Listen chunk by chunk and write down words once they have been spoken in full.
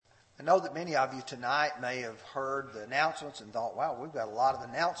I know that many of you tonight may have heard the announcements and thought, wow, we've got a lot of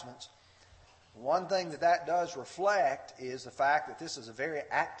announcements. One thing that does reflect is the fact that this is a very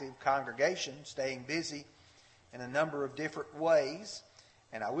active congregation, staying busy in a number of different ways.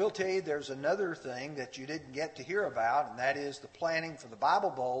 And I will tell you there's another thing that you didn't get to hear about, and that is the planning for the Bible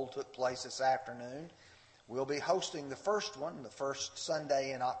Bowl took place this afternoon. We'll be hosting the first one, the first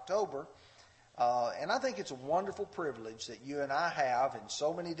Sunday in October. And I think it's a wonderful privilege that you and I have in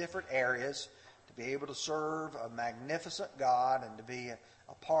so many different areas to be able to serve a magnificent God and to be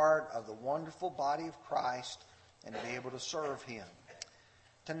a part of the wonderful body of Christ and to be able to serve Him.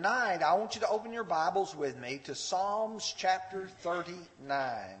 Tonight, I want you to open your Bibles with me to Psalms chapter 39.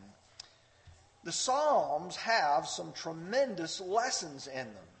 The Psalms have some tremendous lessons in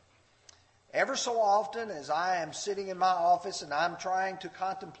them. Ever so often, as I am sitting in my office and I'm trying to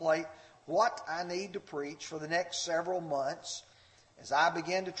contemplate what I need to preach for the next several months, as I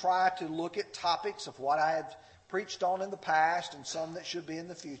begin to try to look at topics of what I have preached on in the past and some that should be in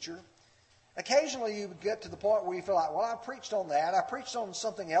the future, occasionally you get to the point where you feel like, well, I preached on that, I preached on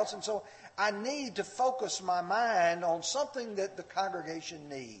something else, and so I need to focus my mind on something that the congregation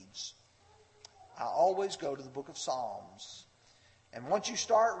needs. I always go to the book of Psalms. And once you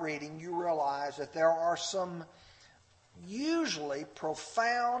start reading, you realize that there are some usually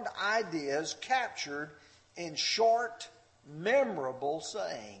profound ideas captured in short, memorable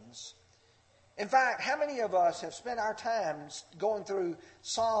sayings. In fact, how many of us have spent our time going through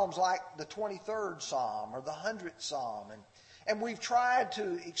Psalms like the 23rd Psalm or the 100th Psalm, and we've tried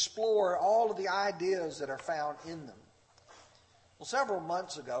to explore all of the ideas that are found in them? Well, several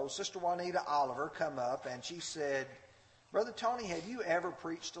months ago, Sister Juanita Oliver come up and she said, Brother Tony, have you ever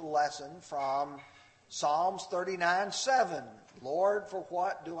preached a lesson from Psalms 39:7? Lord, for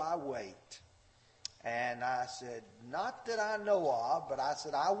what do I wait? And I said, not that I know of, but I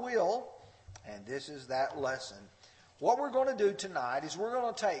said, I will. And this is that lesson. What we're going to do tonight is we're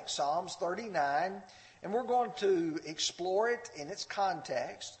going to take Psalms 39 and we're going to explore it in its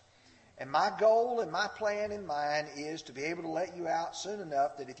context. And my goal and my plan in mind is to be able to let you out soon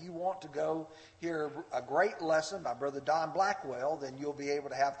enough that if you want to go hear a great lesson by Brother Don Blackwell, then you'll be able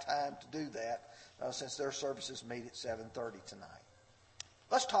to have time to do that since their services meet at 7:30 tonight.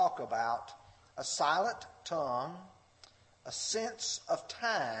 Let's talk about a silent tongue, a sense of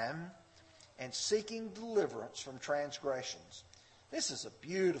time, and seeking deliverance from transgressions. This is a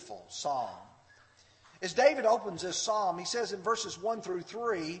beautiful psalm. As David opens this psalm, he says in verses 1 through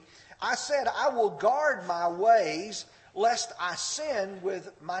 3, I said, I will guard my ways, lest I sin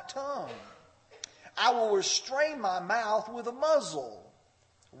with my tongue. I will restrain my mouth with a muzzle,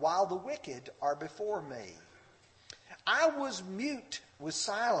 while the wicked are before me. I was mute with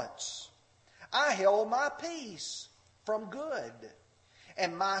silence. I held my peace from good,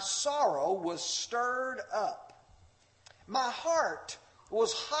 and my sorrow was stirred up. My heart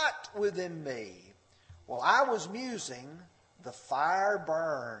was hot within me. While I was musing, the fire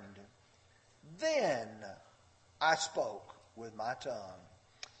burned. Then I spoke with my tongue.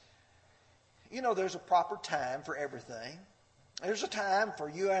 You know, there's a proper time for everything. There's a time for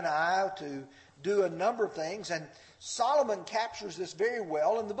you and I to do a number of things, and Solomon captures this very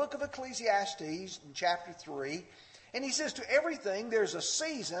well in the book of Ecclesiastes in chapter 3. And he says, to everything there's a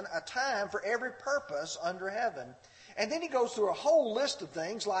season, a time for every purpose under heaven. And then he goes through a whole list of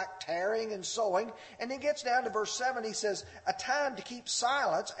things like tearing and sowing. And he gets down to verse 7. He says, a time to keep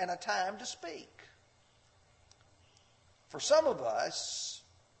silence and a time to speak. For some of us,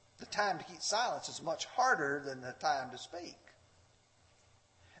 the time to keep silence is much harder than the time to speak.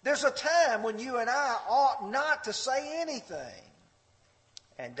 There's a time when you and I ought not to say anything.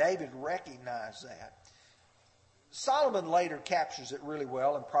 And David recognized that. Solomon later captures it really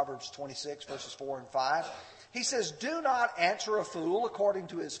well in Proverbs 26, verses 4 and 5. He says, do not answer a fool according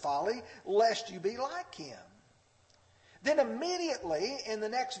to his folly, lest you be like him. Then immediately in the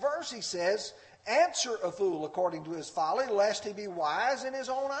next verse he says, answer a fool according to his folly, lest he be wise in his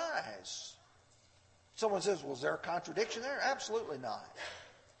own eyes. Someone says, well, is there a contradiction there? Absolutely not.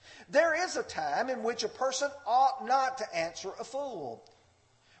 There is a time in which a person ought not to answer a fool.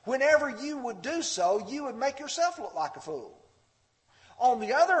 Whenever you would do so, you would make yourself look like a fool. On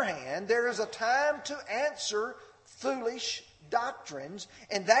the other hand, there is a time to answer foolish doctrines,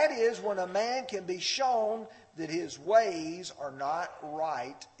 and that is when a man can be shown that his ways are not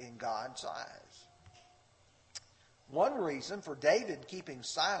right in God's eyes. One reason for David keeping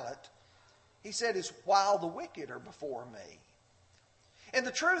silent, he said, is while the wicked are before me. And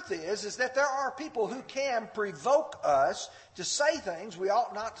the truth is that there are people who can provoke us to say things we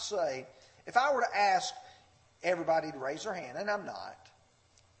ought not to say. If I were to ask everybody to raise their hand, and I'm not,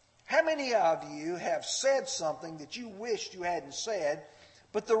 how many of you have said something that you wished you hadn't said,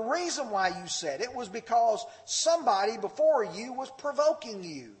 but the reason why you said it was because somebody before you was provoking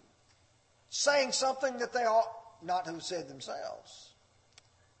you, saying something that they ought not to have said themselves?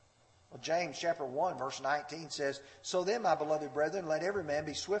 Well, James chapter 1, verse 19 says, "So then, my beloved brethren, let every man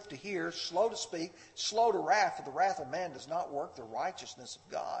be swift to hear, slow to speak, slow to wrath, for the wrath of man does not work the righteousness of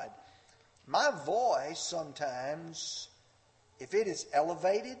God." My voice sometimes, if it is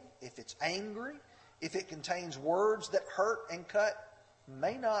elevated, if it's angry, if it contains words that hurt and cut,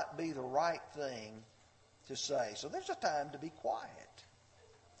 may not be the right thing to say. So there's a time to be quiet.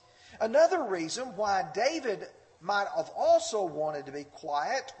 Another reason why David might have also wanted to be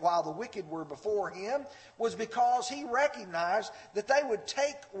quiet while the wicked were before him was because he recognized that they would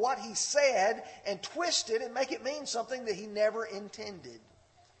take what he said and twist it and make it mean something that he never intended.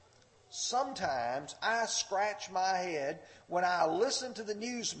 Sometimes I scratch my head when I listen to the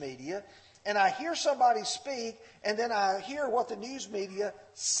news media and I hear somebody speak and then I hear what the news media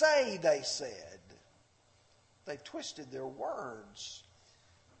say they said. They've twisted their words.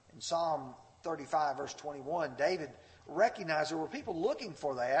 In Psalm 35, verse 21, David recognized there were people looking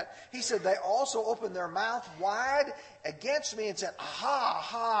for that. He said, "They also opened their mouth wide against me and said, 'Aha,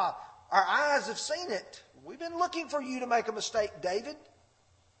 aha, our eyes have seen it.'" We've been looking for you to make a mistake, David.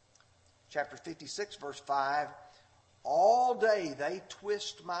 Chapter 56, verse 5, "All day they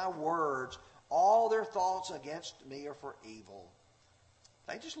twist my words. All their thoughts against me are for evil."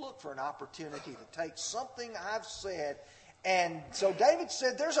 They just look for an opportunity to take something I've said. And so David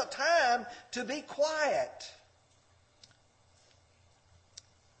said, there's a time to be quiet.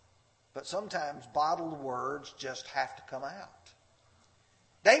 But sometimes bottled words just have to come out.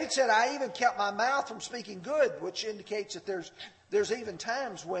 David said, "I even kept my mouth from speaking good," which indicates that there's even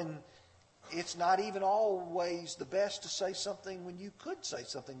times when it's not even always the best to say something when you could say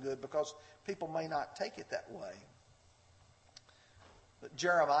something good because people may not take it that way. But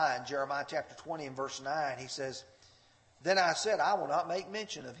Jeremiah, in Jeremiah chapter 20 and verse 9, he says, "Then I said, I will not make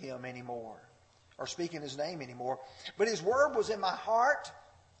mention of him anymore, or speak in his name anymore. But his word was in my heart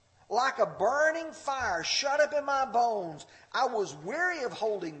like a burning fire shut up in my bones. I was weary of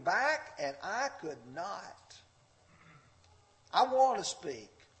holding back, and I could not." I want to speak.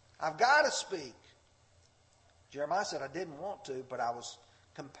 I've got to speak. Jeremiah said, I didn't want to, but I was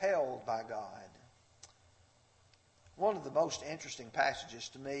compelled by God. One of the most interesting passages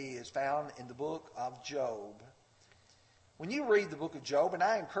to me is found in the book of Job. When you read the book of Job, and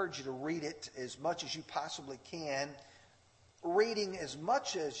I encourage you to read it as much as you possibly can, reading as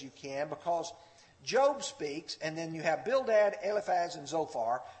much as you can, because Job speaks, and then you have Bildad, Eliphaz, and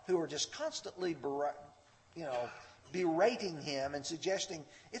Zophar, who are just constantly berating him and suggesting,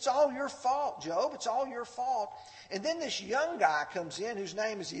 "It's all your fault, Job. It's all your fault." And then this young guy comes in whose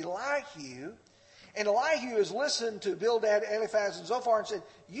name is Elihu. And Elihu has listened to Bildad, Eliphaz, and Zophar and said,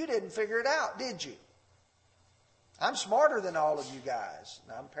 "You didn't figure it out, did you? I'm smarter than all of you guys."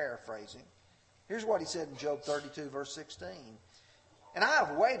 Now I'm paraphrasing. Here's what he said in Job 32, verse 16. "And I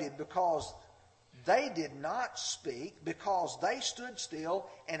have waited because they did not speak, because they stood still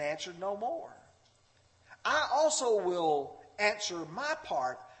and answered no more. I also will answer my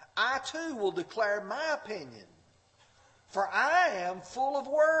part. I too will declare my opinion. For I am full of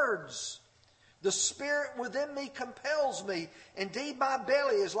words. The spirit within me compels me. Indeed, my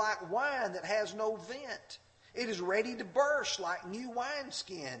belly is like wine that has no vent. It is ready to burst like new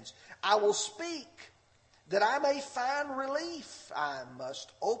wineskins. I will speak that I may find relief. I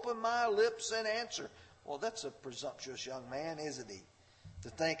must open my lips and answer." Well, that's a presumptuous young man, isn't he? To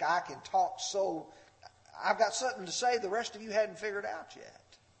think I can talk so... I've got something to say the rest of you hadn't figured out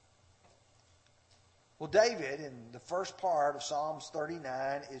yet. Well, David, in the first part of Psalms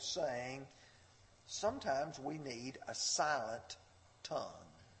 39, is saying sometimes we need a silent tongue.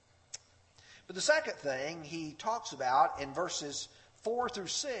 But the second thing he talks about in verses 4 through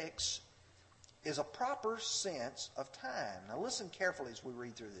 6 is a proper sense of time. Now listen carefully as we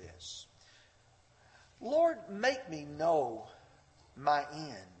read through this. "Lord, make me know my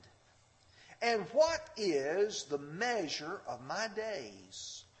end. And what is the measure of my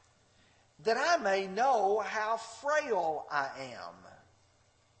days? That I may know how frail I am.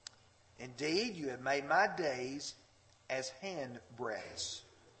 Indeed, you have made my days as handbreadths,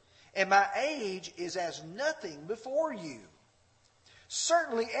 and my age is as nothing before you.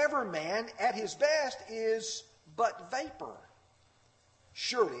 Certainly every man at his best is but vapor.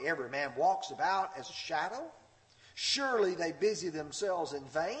 Surely every man walks about as a shadow. Surely they busy themselves in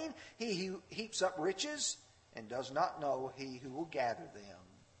vain. He who heaps up riches and does not know he who will gather them."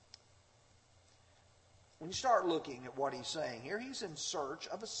 when you start looking at what he's saying here, he's in search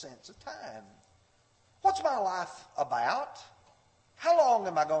of a sense of time. What's my life about? How long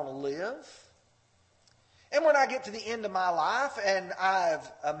am I going to live? And when I get to the end of my life and I've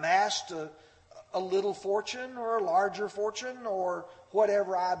amassed a little fortune or a larger fortune or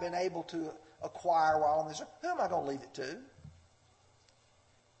whatever I've been able to acquire while on this earth, who am I going to leave it to?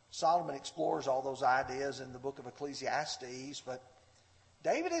 Solomon explores all those ideas in the book of Ecclesiastes, but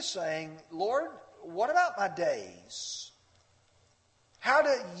David is saying, Lord, what about my days? How do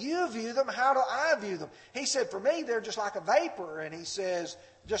you view them? How do I view them? He said, for me, they're just like a vapor. And he says,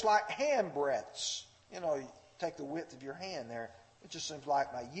 just like hand breadths. You know, you take the width of your hand there. It just seems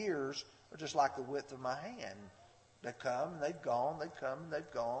like my years are just like the width of my hand. They come and they've gone. They've come and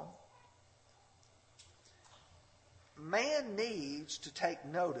they've gone. Man needs to take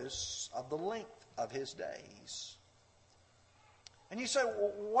notice of the length of his days. And you say,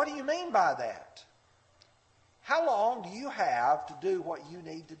 well, what do you mean by that? How long do you have to do what you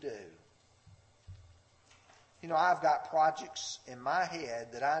need to do? You know, I've got projects in my head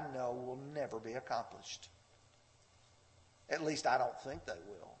that I know will never be accomplished. At least I don't think they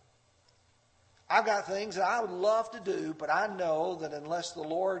will. I've got things that I would love to do, but I know that unless the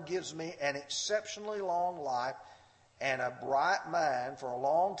Lord gives me an exceptionally long life and a bright mind for a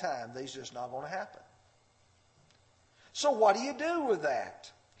long time, these are just not going to happen. So what do you do with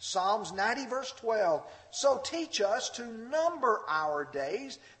that? Psalms 90 verse 12. So teach us to number our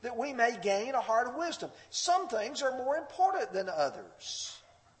days that we may gain a heart of wisdom. Some things are more important than others.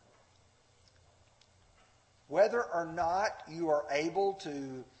 Whether or not you are able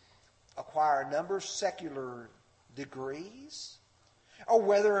to acquire a number of secular degrees, or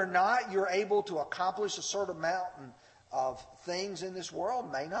whether or not you're able to accomplish a certain amount of things in this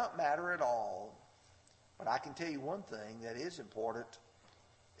world may not matter at all. But I can tell you one thing that is important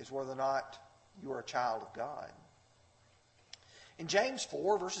is whether or not you are a child of God. In James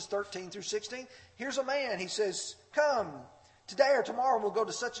 4, verses 13 through 16, here's a man. He says, come, today or tomorrow we'll go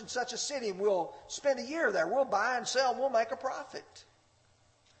to such and such a city and we'll spend a year there. We'll buy and sell and we'll make a profit.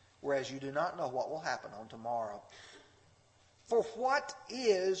 Whereas you do not know what will happen on tomorrow. For what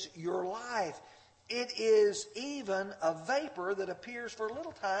is your life? It is even a vapor that appears for a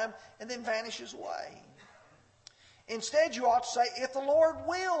little time and then vanishes away. Instead, you ought to say, if the Lord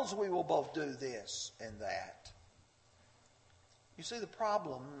wills, we will both do this and that. You see, the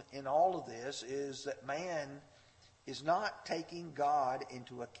problem in all of this is that man is not taking God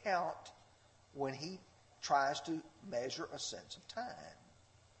into account when he tries to measure a sense of time.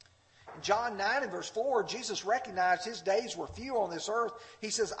 In John 9 and verse 4, Jesus recognized his days were few on this earth. He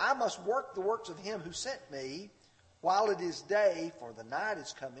says, I must work the works of him who sent me while it is day, for the night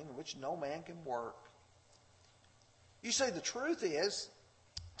is coming in which no man can work. You see, the truth is,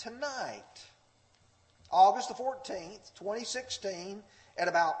 tonight, August the 14th, 2016, at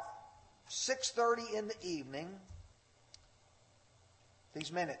about 6:30 in the evening,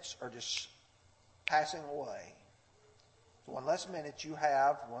 these minutes are just passing away. One less minute you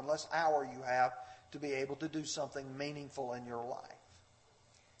have, one less hour you have to be able to do something meaningful in your life.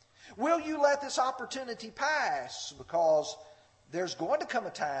 Will you let this opportunity pass? Because there's going to come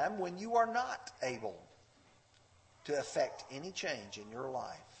a time when you are not able to affect any change in your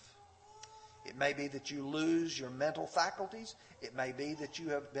life. It may be that you lose your mental faculties. It may be that you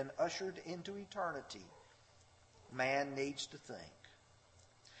have been ushered into eternity. Man needs to think.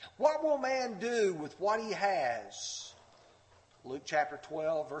 What will man do with what he has? Luke chapter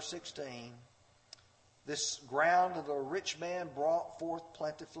 12, verse 16. This ground of the rich man brought forth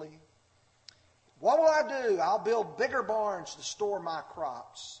plentifully. What will I do? I'll build bigger barns to store my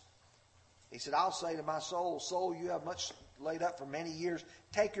crops. He said, I'll say to my soul, soul, you have much laid up for many years.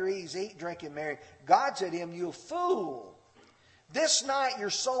 Take your ease, eat, drink, and marry. God said to him, you fool. This night your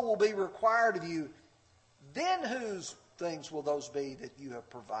soul will be required of you. Then whose things will those be that you have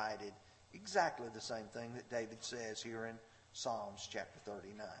provided? Exactly the same thing that David says here in Psalms chapter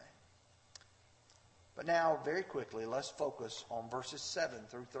 39. But now, very quickly, let's focus on verses 7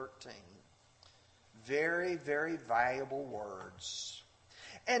 through 13. Very, very valuable words.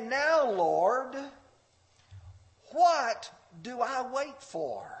 And now, Lord, what do I wait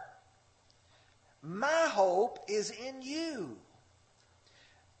for? My hope is in you.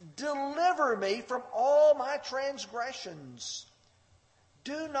 Deliver me from all my transgressions.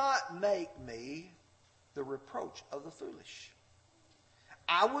 Do not make me the reproach of the foolish.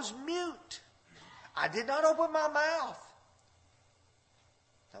 I was mute. I did not open my mouth.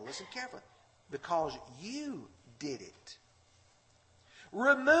 Now listen carefully. Because you did it.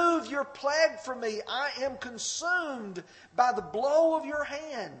 Remove your plague from me. I am consumed by the blow of your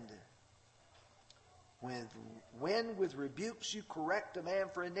hand. When with rebukes you correct a man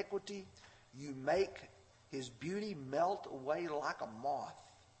for iniquity, you make his beauty melt away like a moth.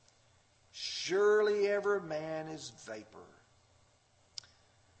 Surely every man is vapor.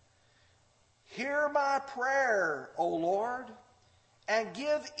 Hear my prayer, O Lord, and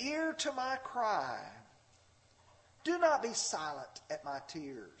give ear to my cry. Do not be silent at my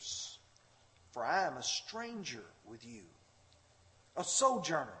tears, for I am a stranger with you, a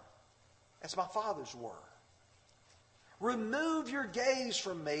sojourner, as my fathers were. Remove your gaze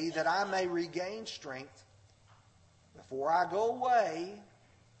from me, that I may regain strength before I go away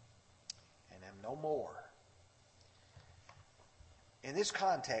and am no more. In this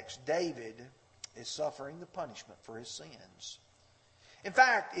context, David is suffering the punishment for his sins. In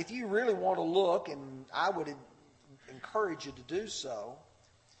fact, if you really want to look, and I would encourage you to do so,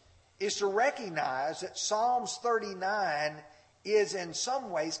 is to recognize that Psalms 39 is in some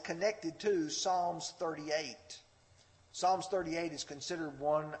ways connected to Psalms 38. Psalms 38 is considered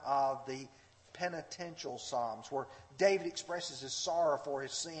one of the penitential psalms where David expresses his sorrow for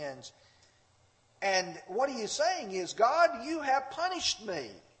his sins. And what he is saying is, God, you have punished me.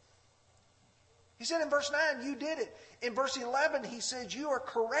 He said in verse 9, you did it. In verse 11, he says, you are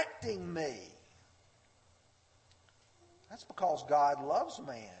correcting me. That's because God loves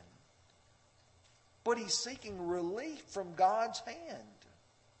man. But he's seeking relief from God's hand.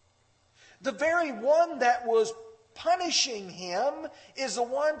 The very one that was punishing him is the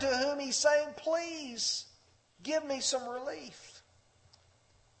one to whom he's saying, please give me some relief.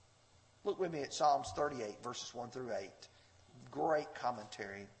 Look with me at Psalms 38, verses 1 through 8. Great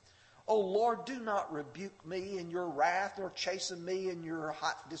commentary. O Lord, do not rebuke me in your wrath, nor chasten me in your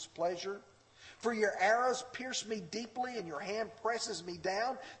hot displeasure. For your arrows pierce me deeply, and your hand presses me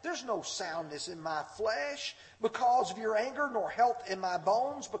down. There's no soundness in my flesh because of your anger, nor health in my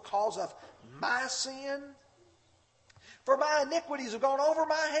bones because of my sin. For my iniquities have gone over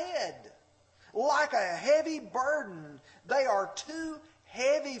my head. Like a heavy burden, they are too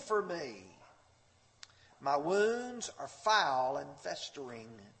heavy for me. My wounds are foul and festering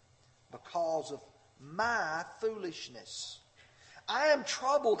because of my foolishness. I am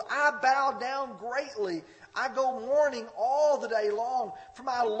troubled. I bow down greatly. I go mourning all the day long, for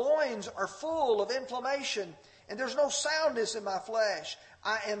my loins are full of inflammation, and there's no soundness in my flesh.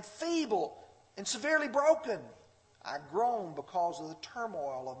 I am feeble and severely broken. I groan because of the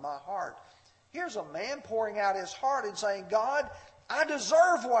turmoil of my heart. Here's a man pouring out his heart and saying, God, I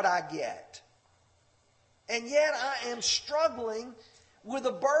deserve what I get. And yet I am struggling with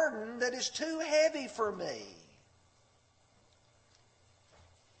a burden that is too heavy for me.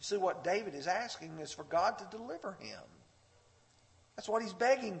 You see, what David is asking is for God to deliver him. That's what he's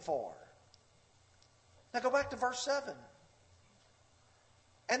begging for. Now go back to verse 7.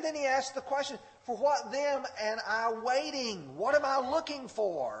 And then he asks the question, for what then am I waiting? What am I looking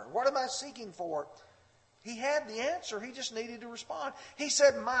for? What am I seeking for? He had the answer. He just needed to respond. He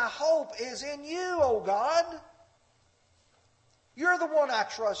said, my hope is in you, O God. You're the one I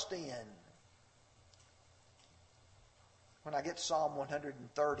trust in. When I get to Psalm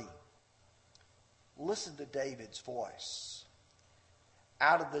 130, listen to David's voice.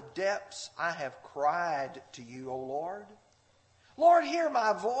 Out of the depths I have cried to you, O Lord. Lord, hear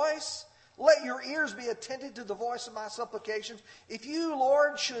my voice. Let your ears be attentive to the voice of my supplications. If you,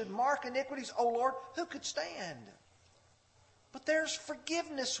 Lord, should mark iniquities, O Lord, who could stand? But there's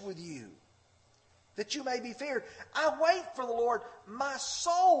forgiveness with you, that you may be feared. I wait for the Lord. My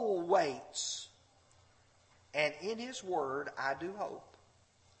soul waits. And in his word I do hope.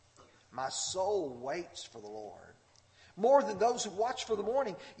 My soul waits for the Lord. More than those who watch for the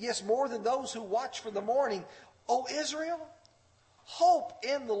morning. Yes, more than those who watch for the morning. O Israel, hope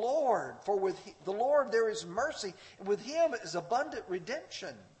in the Lord. For with the Lord there is mercy, and with him is abundant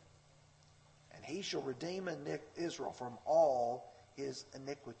redemption. And he shall redeem Israel from all his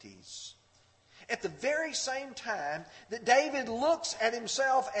iniquities. At the very same time that David looks at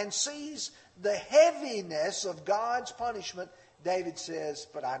himself and sees the heaviness of God's punishment, David says,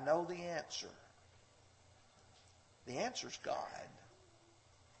 but I know the answer. The answer's God.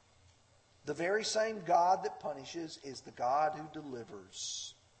 The very same God that punishes is the God who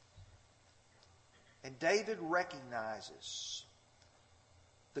delivers. And David recognizes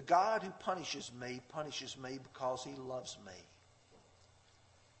the God who punishes me because he loves me.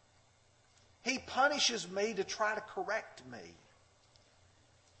 He punishes me to try to correct me.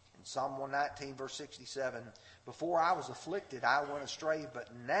 In Psalm 119, verse 67, before I was afflicted, I went astray, but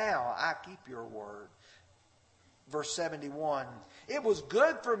now I keep your word. Verse 71, it was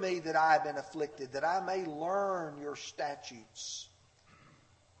good for me that I have been afflicted, that I may learn your statutes.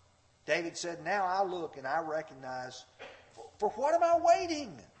 David said, now I look and I recognize, for what am I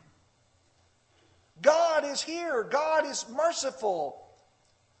waiting? God is here. God is merciful.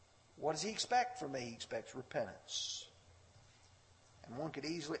 What does He expect from me? He expects repentance. And one could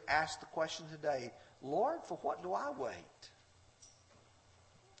easily ask the question today, Lord, for what do I wait?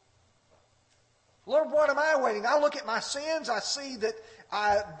 Lord, what am I waiting? I look at my sins. I see that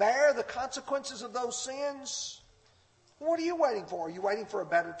I bear the consequences of those sins. What are you waiting for? Are you waiting for a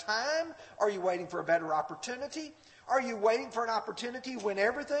better time? Are you waiting for a better opportunity? Are you waiting for an opportunity when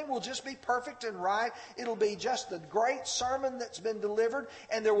everything will just be perfect and right? It'll be just the great sermon that's been delivered,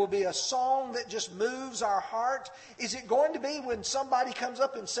 and there will be a song that just moves our heart. Is it going to be when somebody comes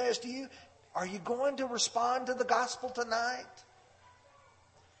up and says to you, are you going to respond to the gospel tonight?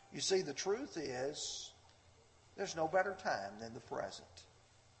 You see, the truth is, there's no better time than the present.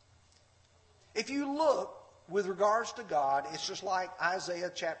 If you look with regards to God, it's just like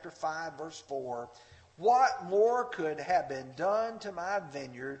Isaiah chapter 5, verse 4. What more could have been done to my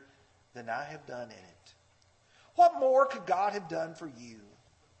vineyard than I have done in it? What more could God have done for you?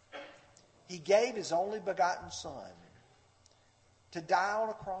 He gave His only begotten Son to die on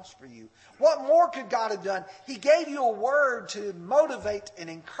a cross for you. What more could God have done? He gave you a word to motivate and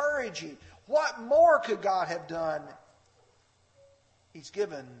encourage you. What more could God have done? He's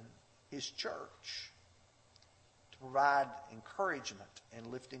given His church to provide encouragement and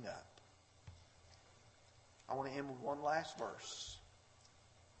lifting up. I want to end with one last verse.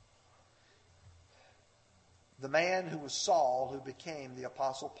 The man who was Saul, who became the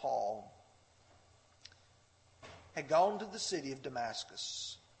Apostle Paul, had gone to the city of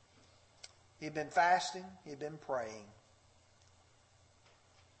Damascus. He had been fasting. He had been praying.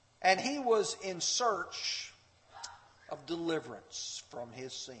 And he was in search of deliverance from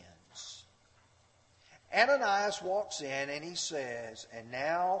his sins. Ananias walks in and he says, and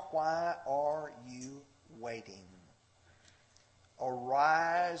now why are you waiting?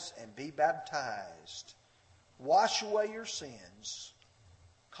 Arise and be baptized. Wash away your sins,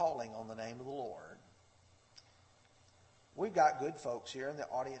 calling on the name of the Lord. We've got good folks here in the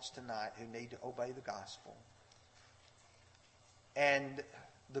audience tonight who need to obey the gospel. And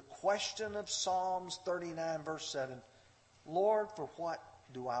the question of Psalms 39 verse 7, Lord, for what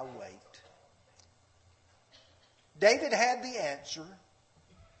do I wait? David had the answer.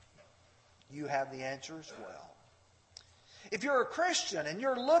 You have the answer as well. If you're a Christian and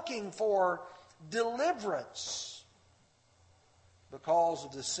you're looking for deliverance because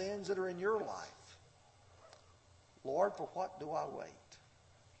of the sins that are in your life, Lord, for what do I wait?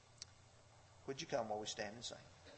 Would you come while we stand and sing?